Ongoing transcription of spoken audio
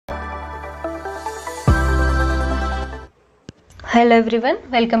Hello everyone,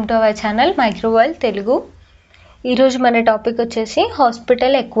 welcome to our channel మైక్రోవర్ల్డ్ Telugu. ఈరోజు మన topic వచ్చేసి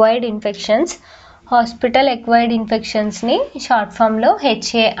hospital acquired infections. Hospital acquired ఇన్ఫెక్షన్స్ని short ఫామ్లో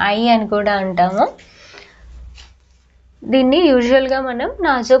HAI అని కూడా అంటాము. దీన్ని యూజువల్గా మనం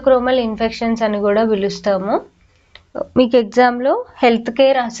నాసోక్రోమల్ ఇన్ఫెక్షన్స్ అని కూడా పిలుస్తాము. మీకు ఎగ్జామ్లో హెల్త్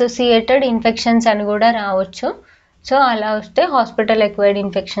కేర్ అసోసియేటెడ్ ఇన్ఫెక్షన్స్ అని కూడా రావచ్చు. సో అలా వస్తే హాస్పిటల్ ఎక్వైర్డ్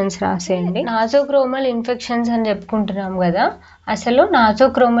ఇన్ఫెక్షన్స్ రాసేయండి. నాసోక్రోమల్ ఇన్ఫెక్షన్స్ అని చెప్పుకుంటున్నాం కదా, అసలు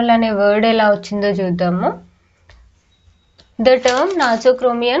నాసోక్రోమల్ అనే వర్డ్ ఎలా వచ్చిందో చూద్దాము. The term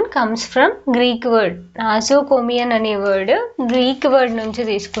నాసోక్రోమియన్ comes from Greek word. నాసోకోమియన్ అనే వర్డ్ గ్రీక్ వర్డ్ నుంచి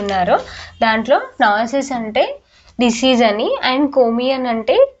తీసుకున్నారు. దాంట్లో నాసిస్ అంటే డిసీజ్ అని అండ్ కోమియన్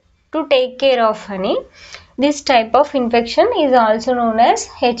అంటే టు టేక్ కేర్ ఆఫ్ అని. This type of infection is also known as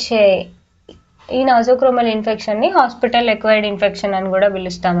HAI. ఈ నాసోక్రోమల్ ఇన్ఫెక్షన్ని హాస్పిటల్ ఎక్వైర్డ్ ఇన్ఫెక్షన్ అని కూడా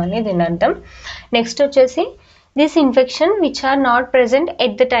పిలుస్తామని దీని అర్థం. నెక్స్ట్ వచ్చేసి this infection which are not present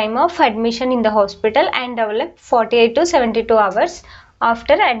at the time of admission in the hospital and develop 48 to 72 hours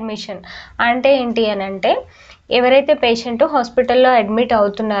after admission. అంటే ఏంటి అని అంటే, ఎవరైతే పేషెంట్ హాస్పిటల్లో అడ్మిట్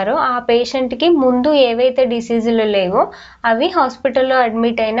అవుతున్నారో ఆ పేషెంట్కి ముందు ఏవైతే డిసీజులు లేవో అవి హాస్పిటల్లో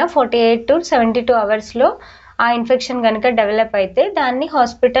అడ్మిట్ అయిన 48 to 72 hours ఆ ఇన్ఫెక్షన్ కనుక డెవలప్ అయితే దాన్ని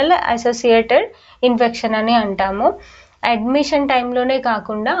హాస్పిటల్ అసోసియేటెడ్ ఇన్ఫెక్షన్ అని అంటాము. అడ్మిషన్ టైంలోనే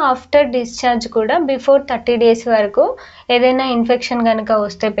కాకుండా ఆఫ్టర్ డిశ్చార్జ్ కూడా బిఫోర్ 30 days వరకు ఏదైనా ఇన్ఫెక్షన్ కనుక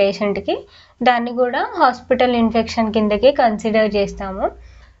వస్తే పేషెంట్కి దాన్ని కూడా హాస్పిటల్ ఇన్ఫెక్షన్ కిందకి కన్సిడర్ చేస్తాము.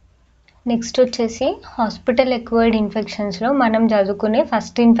 నెక్స్ట్ వచ్చేసి హాస్పిటల్ ఎక్వైర్డ్ ఇన్ఫెక్షన్స్లో మనం చదువుకునే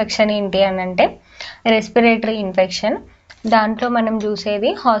ఫస్ట్ ఇన్ఫెక్షన్ ఏంటి అని అంటే రెస్పిరేటరీ ఇన్ఫెక్షన్. దాంట్లో మనం చూసేది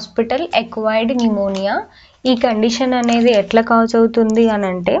హాస్పిటల్ ఎక్వైర్డ్ న్యూమోనియా. ఈ కండిషన్ అనేది ఎట్లా కాజ్ అవుతుంది అని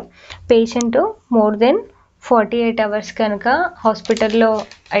అంటే, పేషెంట్ మోర్ దెన్ 48 hours కనుక హాస్పిటల్లో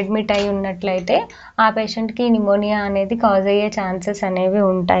అడ్మిట్ అయి ఉన్నట్లయితే ఆ పేషెంట్కి న్యూమోనియా అనేది కాజ్ అయ్యే ఛాన్సెస్ అనేవి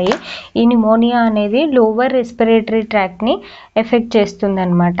ఉంటాయి. ఈ న్యూమోనియా అనేది లోవర్ రెస్పిరేటరీ ట్రాక్ట్ని ఎఫెక్ట్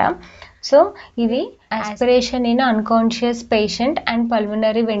చేస్తుందన్నమాట. సో ఇది aspiration in unconscious patient and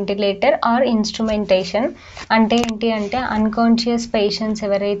pulmonary ventilator are instrumentation. అంటే ఏంటి అంటే, అన్కాన్షియస్ పేషెంట్స్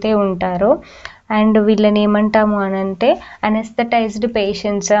ఎవరైతే ఉంటారో అండ్ వీళ్ళని ఏమంటాము అని అంటే అనెస్థటైజ్డ్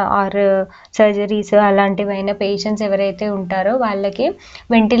పేషెంట్స్ ఆర్ సర్జరీస్ అలాంటివైన పేషెంట్స్ ఎవరైతే ఉంటారో వాళ్ళకి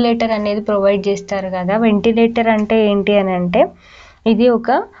వెంటిలేటర్ అనేది ప్రొవైడ్ చేస్తారు కదా. వెంటిలేటర్ అంటే ఏంటి అని అంటే, ఇది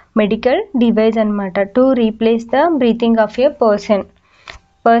ఒక మెడికల్ డివైస్ అనమాట to replace the breathing of a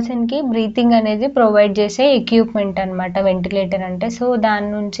పర్సన్కి బ్రీతింగ్ అనేది ప్రొవైడ్ చేసే ఎక్విప్మెంట్ అనమాట వెంటిలేటర్ అంటే. సో దాని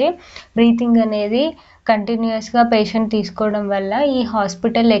నుంచి బ్రీతింగ్ అనేది కంటిన్యూస్గా పేషెంట్ తీసుకోవడం వల్ల ఈ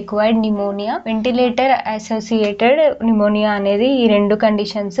hospital acquired pneumonia, ventilator associated pneumonia అనేది ఈ రెండు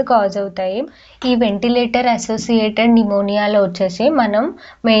కండిషన్స్ కాజ్ అవుతాయి. ఈ వెంటిలేటర్ అసోసియేటెడ్ న్యూమోనియాలో వచ్చేసి మనం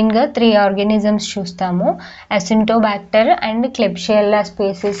మెయిన్గా 3 organisms చూస్తాము. అసింటోబ్యాక్టర్ అండ్ క్లెబ్షియల్లా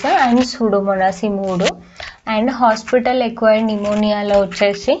స్పీసీస్ అండ్ సూడోమోనాస్, ఈ 3. అండ్ హాస్పిటల్ ఎక్వైర్డ్ న్యూమోనియాలో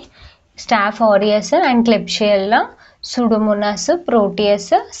వచ్చేసి staff aureus and క్లెబ్షియల్లా, Pseudomonas,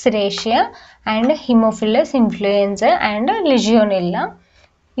 Proteus, సిరేషియా and Haemophilus influenza and Legionella.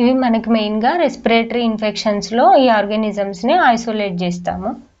 ఇవి మనకి మెయిన్గా రెస్పిరేటరీ ఇన్ఫెక్షన్స్లో ఈ ఆర్గానిజమ్స్ని ఐసోలేట్ చేస్తాము.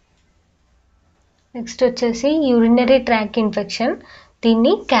 నెక్స్ట్ వచ్చేసి యూరినరీ ట్రాక్ ఇన్ఫెక్షన్.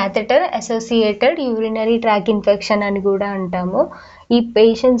 దీన్ని catheter associated urinary tract infection అని కూడా అంటాము. ఈ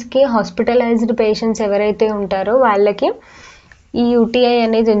పేషెంట్స్కి, హాస్పిటలైజ్డ్ పేషెంట్స్ ఎవరైతే ఉంటారో వాళ్ళకి ఈ యూటీఐ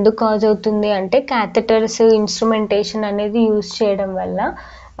అనేది ఎందుకు కాజ్ అవుతుంది అంటే, క్యాథెటర్స్, ఇన్స్ట్రుమెంటేషన్ అనేది యూజ్ చేయడం వల్ల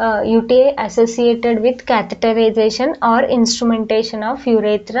UTI associated with catheterisation are instrumentation of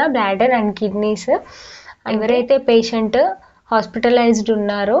యూరేథ్రా, bladder and kidneys. ఎవరైతే పేషెంట్ హాస్పిటలైజ్డ్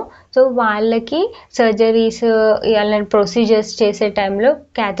ఉన్నారో సో వాళ్ళకి సర్జరీస్ అలాంటి ప్రొసీజర్స్ చేసే టైంలో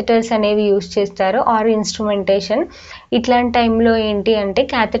క్యాథెటర్స్ అనేవి యూజ్ చేస్తారు ఆర్ ఇన్స్ట్రుమెంటేషన్. ఇట్లాంటి టైంలో ఏంటి అంటే,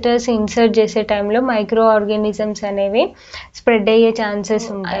 క్యాథెటర్స్ ఇన్సర్ట్ చేసే టైంలో మైక్రో ఆర్గానిజమ్స్ అనేవి స్ప్రెడ్ అయ్యే ఛాన్సెస్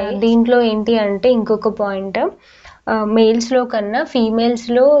ఉంటాయి. దీంట్లో ఏంటి అంటే ఇంకొక పాయింట్, మేల్స్లో కన్నా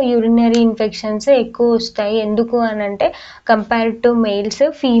ఫీమేల్స్లో యూరినరీ ఇన్ఫెక్షన్స్ ఎక్కువ వస్తాయి. ఎందుకు అని అంటే, కంపేర్డ్ టు మేల్స్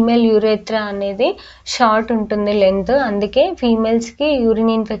ఫీమేల్ యూరేథ్రా అనేది షార్ట్ ఉంటుంది లెంత్, అందుకే ఫీమేల్స్కి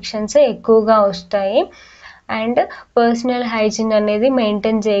యూరిన్ ఇన్ఫెక్షన్స్ ఎక్కువగా వస్తాయి. అండ్ పర్సనల్ హైజీన్ అనేది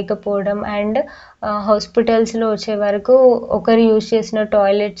మెయింటైన్ చేయకపోవడం అండ్ హాస్పిటల్స్లో వచ్చే వరకు ఒకరు యూజ్ చేసిన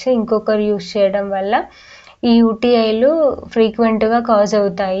టాయిలెట్స్ ఇంకొకరు యూజ్ చేయడం వల్ల ఈ యూటీఐలు ఫ్రీక్వెంట్గా కాజ్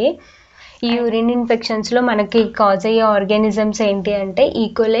అవుతాయి. ఈ యూరిన్ ఇన్ఫెక్షన్స్లో మనకి కాజ్ అయ్యే ఆర్గానిజమ్స్ ఏంటి అంటే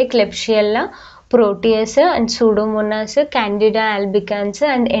E. coli, క్లెబ్షియల్లా, Proteus and Pseudomonas, Candida ఆల్బికాన్స్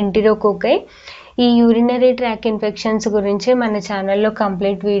and ఎంటెరోకోకై. ఈ యూరినరీ ట్రాక్ ఇన్ఫెక్షన్స్ గురించి మన ఛానల్లో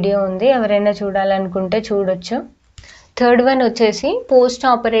కంప్లీట్ వీడియో ఉంది, ఎవరైనా చూడాలనుకుంటే చూడొచ్చు. థర్డ్ వన్ వచ్చేసి post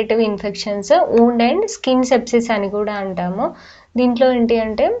operative infections, wound and skin sepsis అని కూడా అంటాము. దీంట్లో ఏంటి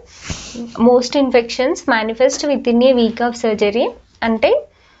అంటే most infections manifest with in a week off surgery. అంటే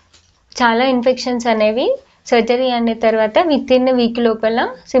చాలా ఇన్ఫెక్షన్స్ అనేవి సర్జరీ అనే తర్వాత విత్ ఇన్ వీక్ లోపల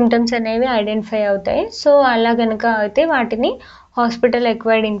సిమ్టమ్స్ అనేవి ఐడెంటిఫై అవుతాయి. సో అలా కనుక అయితే వాటిని హాస్పిటల్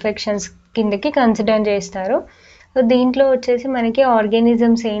ఎక్వైర్డ్ ఇన్ఫెక్షన్స్ కిందకి కన్సిడర్ చేస్తారు. సో దీంట్లో వచ్చేసి మనకి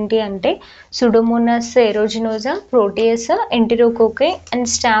ఆర్గానిజమ్స్ ఏంటి అంటే Pseudomonas ఏరోజినోజా, Proteus, ఎంటెరోకోకే and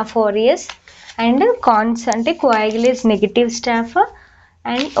staff aureus and cons అంటే కోయాగులేజ్ నెగిటివ్ స్టాఫ్.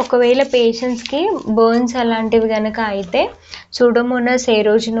 అండ్ ఒకవేళ పేషెంట్స్కి బర్న్స్ అలాంటివి కనుక అయితే సూడోమోనాస్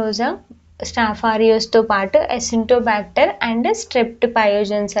ఏరోజినోజా, స్టాఫ్ ఆరియోస్తో పాటు ఎసింటోబాక్టర్ అండ్ స్ట్రెప్ట్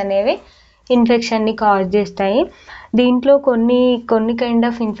పయోజన్స్ అనేవి ఇన్ఫెక్షన్ని కాజ్ చేస్తాయి. దీంట్లో కొన్ని కైండ్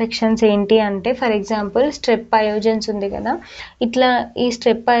ఆఫ్ ఇన్ఫెక్షన్స్ ఏంటి అంటే ఫర్ ఎగ్జాంపుల్ స్ట్రెప్ పయోజన్స్ ఉంది కదా, ఇట్లా ఈ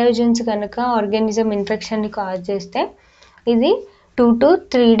స్ట్రెప్ పయోజన్స్ కనుక ఆర్గానిజం ఇన్ఫెక్షన్ని కాజ్ చేస్తే ఇది 2 to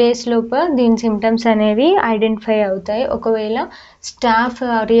 3 days లోపు దీని సిమ్టమ్స్ అనేవి ఐడెంటిఫై అవుతాయి. ఒకవేళ స్టాఫ్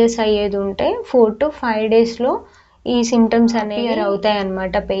ఆరియస్ అయ్యేది ఉంటే 4 to 5 daysలో ఈ సిమ్టమ్స్ అనేవి అవుతాయి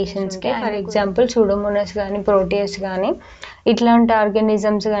అన్నమాట పేషెంట్స్కి. ఫర్ ఎగ్జాంపుల్ సూడోమోనాస్ కానీ ప్రోటియస్ కానీ ఇట్లాంటి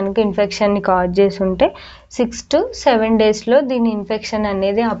ఆర్గానిజమ్స్ కనుక ఇన్ఫెక్షన్ని కాజ్ చేసి ఉంటే 6 to 7 daysలో దీని ఇన్ఫెక్షన్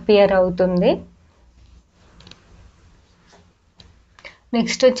అనేది అపియర్ అవుతుంది.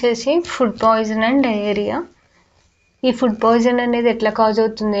 నెక్స్ట్ వచ్చేసి ఫుడ్ పాయిజన్ అండ్ డయేరియా. ఈ ఫుడ్ పాయిజన్ అనేది ఎట్లా కాజ్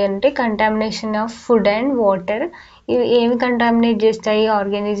అవుతుంది అంటే contamination of food and water. ఇవి ఏమి కంటామినేట్ చేస్తాయి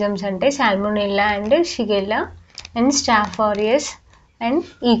ఆర్గానిజమ్స్ అంటే salmonella and Shigella and staff aureus and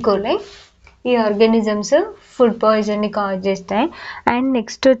E. coli. ఈ ఆర్గానిజమ్స్ ఫుడ్ పాయిజన్ని కాజ్ చేస్తాయి. అండ్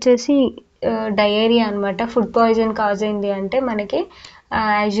నెక్స్ట్ వచ్చేసి డయేరియా అనమాట. ఫుడ్ పాయిజన్ కాజ్ అయింది అంటే మనకి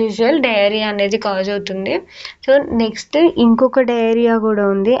యాజ్ యూజువల్ డయేరియా అనేది కాజ్ అవుతుంది. సో నెక్స్ట్ ఇంకొక డయేరియా కూడా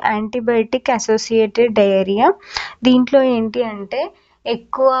ఉంది, యాంటీబయాటిక్ అసోసియేటెడ్ డయేరియా. దీంట్లో ఏంటి అంటే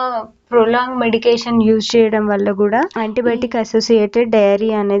ఎక్కువ ప్రొలాంగ్ మెడికేషన్ యూజ్ చేయడం వల్ల కూడా యాంటీబయాటిక్ అసోసియేటెడ్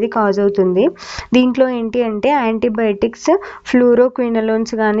డయేరియా అనేది కాజ్ అవుతుంది. దీంట్లో ఏంటి అంటే యాంటీబయాటిక్స్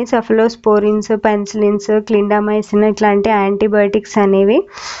ఫ్లూరోక్వినలోన్స్ కానీ సఫలోస్పోరిన్స్, పెన్సిలిన్స్, క్లిండామైసిన్ ఇట్లాంటి యాంటీబయాటిక్స్ అనేవి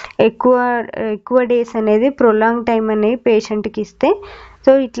ఎక్కువ డేస్ అనేది ప్రొలాంగ్ టైం అనేది పేషెంట్కి ఇస్తే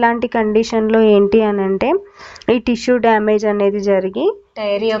సో ఇట్లాంటి కండిషన్లో ఏంటి అని అంటే ఈ టిష్యూ డ్యామేజ్ అనేది జరిగి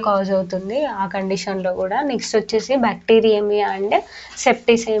డయేరియా కాజ్ అవుతుంది ఆ కండిషన్లో కూడా. నెక్స్ట్ వచ్చేసి బ్యాక్టీరియేమియా అండ్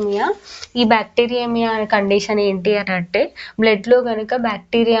సెప్టిసేమియా. ఈ బ్యాక్టీరియేమియా అనే కండిషన్ ఏంటి అని అంటే బ్లడ్లో కనుక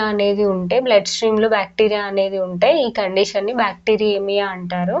బ్యాక్టీరియా అనేది ఉంటే, బ్లడ్ స్ట్రీమ్లో బ్యాక్టీరియా అనేది ఉంటే ఈ కండిషన్ని బ్యాక్టీరియేమియా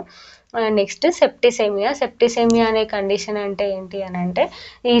అంటారు. నెక్స్ట్ సెప్టిసేమియా అనే కండిషన్ అంటే ఏంటి అని అంటే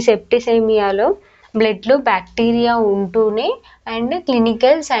ఈ సెప్టిసేమియాలో బ్లడ్లో బ్యాక్టీరియా ఉంటూనే and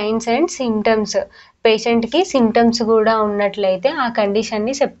clinical science and symptoms పేషెంట్కి సిమ్టమ్స్ కూడా ఉన్నట్లయితే ఆ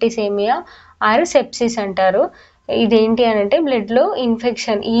కండిషన్ని సెప్టిసేమియా ఆర్ సెప్సిస్ అంటారు. ఇదేంటి అని అంటే బ్లడ్లో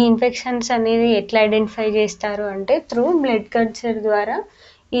ఇన్ఫెక్షన్, ఈ ఇన్ఫెక్షన్స్ అనేది ఎట్లా ఐడెంటిఫై చేస్తారు అంటే త్రూ బ్లడ్ కల్చర్ ద్వారా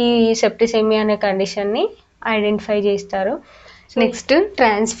ఈ సెప్టిసేమియా అనే కండిషన్ని ఐడెంటిఫై చేస్తారు. Next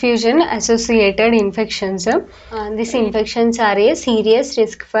transfusion associated infections. This infections or A serious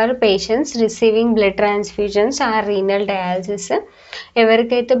risk for patients receiving blood transfusions are renal dialysis.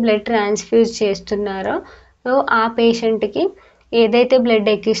 ఎవరికైతే బ్లడ్ ట్రాన్స్ఫ్యూజ్ చేస్తున్నారో ఆ పేషెంట్కి ఏదైతే బ్లడ్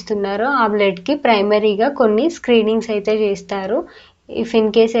ఎక్కిస్తున్నారో ఆ బ్లడ్కి ప్రైమరీగా కొన్ని స్క్రీనింగ్స్ అయితే చేస్తారు. ఇఫ్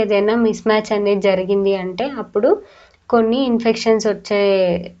ఇన్ కేస్ ఏదైనా మిస్ మ్యాచ్ అనేది జరిగింది అంటే అప్పుడు కొన్ని ఇన్ఫెక్షన్స్ వచ్చే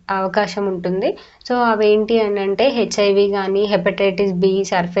అవకాశం ఉంటుంది. సో అవేంటి అని అంటే హెచ్ఐవి కానీ, హెపటైటిస్ బి,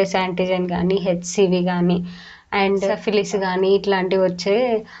 సర్ఫేస్ యాంటీజెన్ కానీ, హెచ్సివి కానీ అండ్ సిఫిలిస్ కానీ ఇట్లాంటివి వచ్చే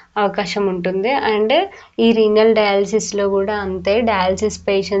అవకాశం ఉంటుంది. అండ్ ఈ రీనల్ డయాలసిస్లో కూడా అంతే, డయాలసిస్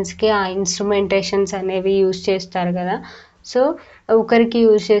పేషెంట్స్కి ఆ ఇన్స్ట్రుమెంటేషన్స్ అనేవి యూజ్ చేస్తారు కదా, సో ఒకరికి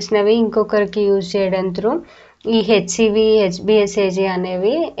యూజ్ చేసినవి ఇంకొకరికి యూజ్ చేయడం త్రూ ఈ హెచ్సివి, హెచ్బిఎస్ఏజీ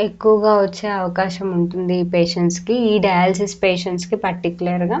అనేవి ఎక్కువగా వచ్చే అవకాశం ఉంటుంది ఈ పేషెంట్స్కి, ఈ డయాలసిస్ పేషెంట్స్కి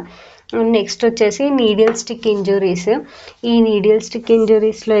పర్టికులర్గా. నెక్స్ట్ వచ్చేసి నీడిల్ స్టిక్ ఇంజురీస్. ఈ నీడిల్ స్టిక్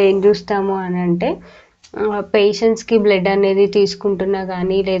ఇంజురీస్లో ఏం చూస్తాము అని అంటే పేషెంట్స్కి బ్లడ్ అనేది తీసుకుంటున్నా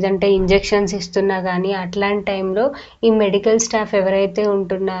కానీ లేదంటే ఇంజెక్షన్స్ ఇస్తున్నా కానీ అట్లాంటి టైంలో ఈ మెడికల్ స్టాఫ్ ఎవరైతే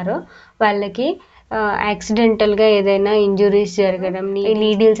ఉంటున్నారో వాళ్ళకి యాక్సిడెంటల్గా ఏదైనా ఇంజురీస్ జరగడం,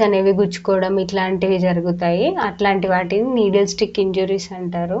 నీడిల్స్ అనేవి గుచ్చుకోవడం ఇట్లాంటివి జరుగుతాయి. అట్లాంటి వాటిని నీడిల్ స్టిక్ ఇంజురీస్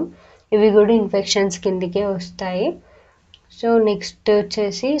అంటారు. ఇవి కూడా ఇన్ఫెక్షన్స్ కిందికే వస్తాయి. సో నెక్స్ట్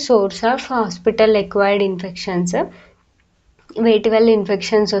వచ్చేసి source of hospital acquired infections. వేటి వల్ల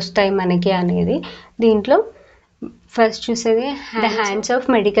ఇన్ఫెక్షన్స్ వస్తాయి మనకి అనేది దీంట్లో ఫస్ట్ చూసేది the hands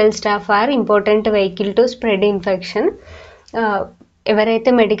of medical staff are important vehicle to spread infection. ఎవరైతే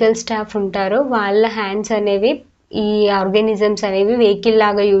మెడికల్ స్టాఫ్ ఉంటారో వాళ్ళ హ్యాండ్స్ అనేవి ఈ ఆర్గానిజమ్స్ అనేవి వెహికల్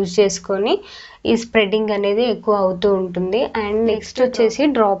లాగా యూజ్ చేసుకొని ఈ స్ప్రెడింగ్ అనేది ఎక్కువ అవుతూ ఉంటుంది. అండ్ నెక్స్ట్ వచ్చేసి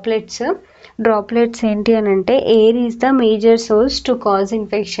డ్రాప్లెట్స్ ఏంటి అని అంటే air is the major source to cause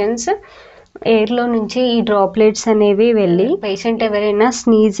infections. ఎయిర్లో నుంచి ఈ డ్రాప్లెట్స్ అనేవి వెళ్ళి పేషెంట్ ఎవరైనా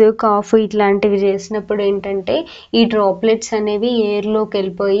స్నీజ్ కాఫ్ ఇట్లాంటివి చేసినప్పుడు ఏంటంటే ఈ డ్రాప్లెట్స్ అనేవి ఎయిర్లోకి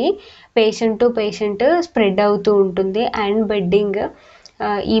వెళ్ళిపోయి పేషెంట్ టు పేషెంట్ స్ప్రెడ్ అవుతూ ఉంటుంది. అండ్ బెడ్డింగ్,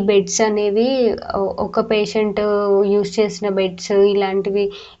 ఈ బెడ్స్ అనేవి ఒక పేషెంట్ యూస్ చేసిన బెడ్స్ ఇలాంటివి,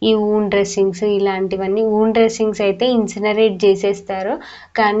 ఈ డ్రెస్సింగ్స్ ఇలాంటివన్నీ డ్రెస్సింగ్స్ అయితే ఇన్సినరేట్ చేసేస్తారు.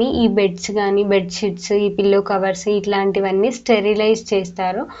 కానీ ఈ బెడ్స్ కానీ బెడ్షీట్స్, ఈ పిల్లో కవర్స్ ఇట్లాంటివన్నీ స్టెరిలైజ్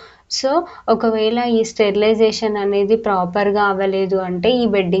చేస్తారు. సో ఒకవేళ ఈ స్టెరిలైజేషన్ అనేది ప్రాపర్గా అవ్వలేదు అంటే ఈ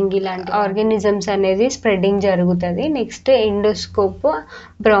బెడ్డింగ్ ఇలాంటి ఆర్గానిజమ్స్ అనేది స్ప్రెడింగ్ జరుగుతుంది. Next endoscope,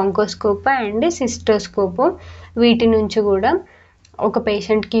 bronchoscope and cystoscope, వీటి నుంచి కూడా ఒక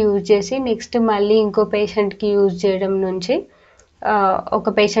పేషెంట్కి యూజ్ చేసి నెక్స్ట్ మళ్ళీ ఇంకో పేషెంట్కి యూజ్ చేయడం నుంచి ఒక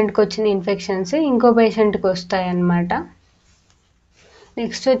పేషెంట్కి వచ్చిన ఇన్ఫెక్షన్స్ ఇంకో పేషెంట్కి వస్తాయి అన్నమాట.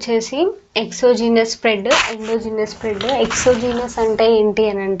 నెక్స్ట్ వచ్చేసి ఎక్సోజీనస్ స్ప్రెడ్, ఎండోజీనస్ స్ప్రెడ్. ఎక్సోజీనస్ అంటే ఏంటి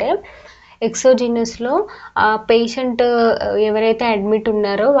అని అంటే ఎక్సోజీనస్లో ఆ పేషెంట్ ఎవరైతే అడ్మిట్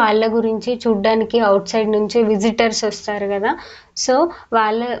ఉన్నారో వాళ్ళ గురించి చూడ్డానికి అవుట్ సైడ్ నుంచి విజిటర్స్ వస్తారు కదా, సో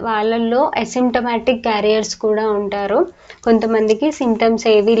వాళ్ళల్లో అసిమ్టమాటిక్ క్యారియర్స్ కూడా ఉంటారు. కొంతమందికి సిమ్టమ్స్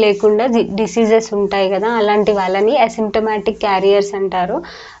ఏవి లేకుండా డిసీజెస్ ఉంటాయి కదా, అలాంటి వాళ్ళని అసిమ్టమాటిక్ క్యారియర్స్ అంటారు.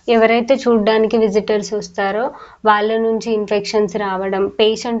 ఎవరైతే చూడ్డానికి విజిటర్స్ వస్తారో వాళ్ళ నుంచి ఇన్ఫెక్షన్స్ రావడం,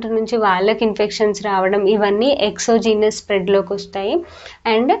 పేషెంట్ నుంచి వాళ్ళకి ఇన్ఫెక్షన్స్ రావడం, ఇవన్నీ ఎక్సోజీనస్ స్ప్రెడ్లోకి వస్తాయి.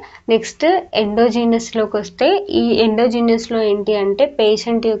 అండ్ నెక్స్ట్ ఎండోజీనస్లోకి వస్తే ఈ ఎండోజీనస్లో ఏంటి అంటే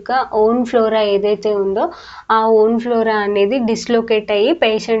పేషెంట్ యొక్క ఓన్ ఫ్లోరా ఏదైతే ఉందో ఆ ఓన్ ఫ్లోరా అనేది డిస్లోకేట్ అయ్యి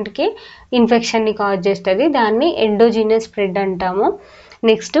పేషెంట్కి ఇన్ఫెక్షన్ని కాజ్ చేస్తుంది. దాన్ని ఎండోజీనస్ స్ప్రెడ్ అంటాము.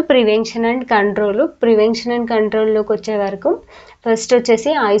 నెక్స్ట్ ప్రివెన్షన్ అండ్ కంట్రోల్లోకి వచ్చే వరకు ఫస్ట్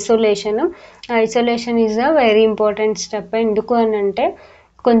వచ్చేసి isolation is a very important step. ఎందుకు అని అంటే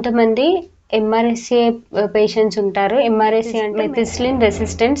కొంతమంది MRSA పేషెంట్స్ ఉంటారు. MRSA అంటే మెథిసిలిన్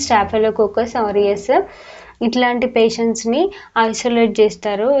రెసిస్టెంట్ స్టాఫిలోకోకస్ ఆరియస్, ఇట్లాంటి పేషెంట్స్ని ఐసోలేట్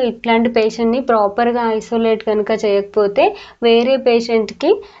చేస్తారు. ఇట్లాంటి పేషెంట్ని ప్రాపర్గా ఐసోలేట్ కనుక చేయకపోతే వేరే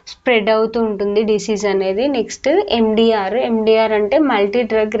పేషెంట్కి స్ప్రెడ్ అవుతూ ఉంటుంది డిసీజ్ అనేది. నెక్స్ట్ ఎండిఆర్ అంటే మల్టీ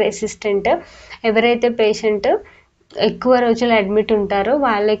డ్రగ్ రెసిస్టెంట్. ఎవరైతే పేషెంట్ ఎక్కువ రోజులు అడ్మిట్ ఉంటారో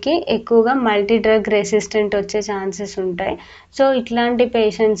వాళ్ళకి ఎక్కువగా మల్టీ డ్రగ్ రెసిస్టెంట్ వచ్చే ఛాన్సెస్ ఉంటాయి. సో ఇట్లాంటి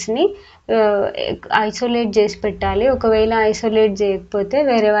పేషెంట్స్ని ఐసోలేట్ చేసి పెట్టాలి. ఒకవేళ ఐసోలేట్ చేయకపోతే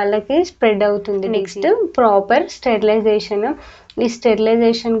వేరే వాళ్ళకి స్ప్రెడ్ అవుతుంది. Next proper sterilisation. ఈ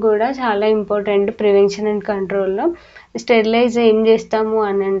స్టెరిలైజేషన్ కూడా చాలా ఇంపార్టెంట్ ప్రివెన్షన్ అండ్ కంట్రోల్లో. స్టెరిలైజ్ ఏం చేస్తాము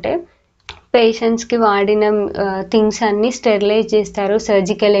అని అంటే పేషెంట్స్కి వాడిన థింగ్స్ అన్నీ స్టెరిలైజ్ చేస్తారు.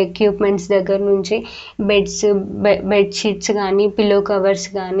 సర్జికల్ ఎక్విప్మెంట్స్ దగ్గర నుంచి బెడ్షీట్స్ కానీ, పిల్లో కవర్స్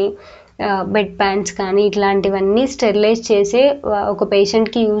కానీ, బెడ్ ప్యాంట్స్ కానీ ఇట్లాంటివన్నీ స్టెరిలైజ్ చేసి ఒక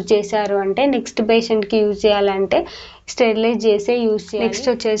పేషెంట్కి యూజ్ చేశారు అంటే నెక్స్ట్ పేషెంట్కి యూజ్ చేయాలంటే స్టెరిలైజ్ చేసే యూజ్ చేయాలి. నెక్స్ట్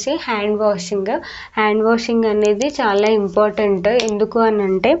వచ్చేసి హ్యాండ్ వాషింగ్ అనేది చాలా ఇంపార్టెంట్. ఎందుకు అని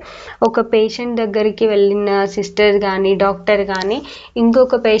అంటే ఒక పేషెంట్ దగ్గరికి వెళ్ళిన సిస్టర్ కానీ డాక్టర్ కానీ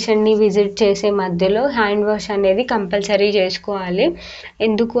ఇంకొక పేషెంట్ని విజిట్ చేసే మధ్యలో హ్యాండ్ వాష్ అనేది కంపల్సరీ చేసుకోవాలి.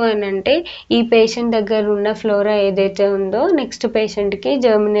 ఎందుకు అని అంటే ఈ పేషెంట్ దగ్గర ఉన్న ఫ్లోరా ఏదైతే ఉందో నెక్స్ట్ పేషెంట్కి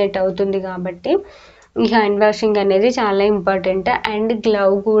జర్మినేట్ అవుతుంది కాబట్టి ఈ హ్యాండ్ వాషింగ్ అనేది చాలా ఇంపార్టెంట్. అండ్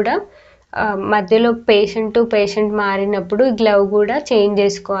గ్లవ్ కూడా మధ్యలో పేషెంట్ టు పేషెంట్ మారినప్పుడు గ్లవ్ కూడా చేంజ్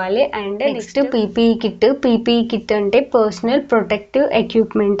చేసుకోవాలి. అండ్ నెక్స్ట్ పీపీఈ కిట్ అంటే పర్సనల్ ప్రొటెక్టివ్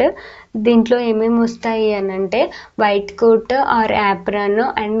ఎక్విప్మెంట్. దీంట్లో ఏమేమి వస్తాయి అని అంటే white coat are apron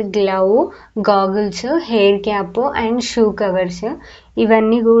and glove, goggles, hair cap and shoe covers.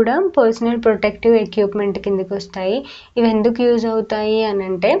 ఇవన్నీ కూడా పర్సనల్ ప్రొటెక్టివ్ ఎక్విప్మెంట్ కిందకి వస్తాయి. ఇవి ఎందుకు యూజ్ అవుతాయి అని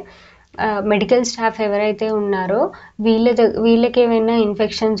అంటే మెడికల్ స్టాఫ్ ఎవరైతే ఉన్నారో వీళ్ళకి ఏమైనా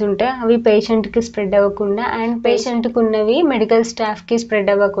ఇన్ఫెక్షన్స్ ఉంటే అవి పేషెంట్కి స్ప్రెడ్ అవ్వకుండా అండ్ పేషెంట్కి ఉన్నవి మెడికల్ స్టాఫ్కి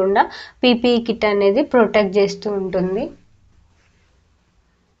స్ప్రెడ్ అవ్వకుండా పీపీఈ కిట్ అనేది ప్రొటెక్ట్ చేస్తూ ఉంటుంది.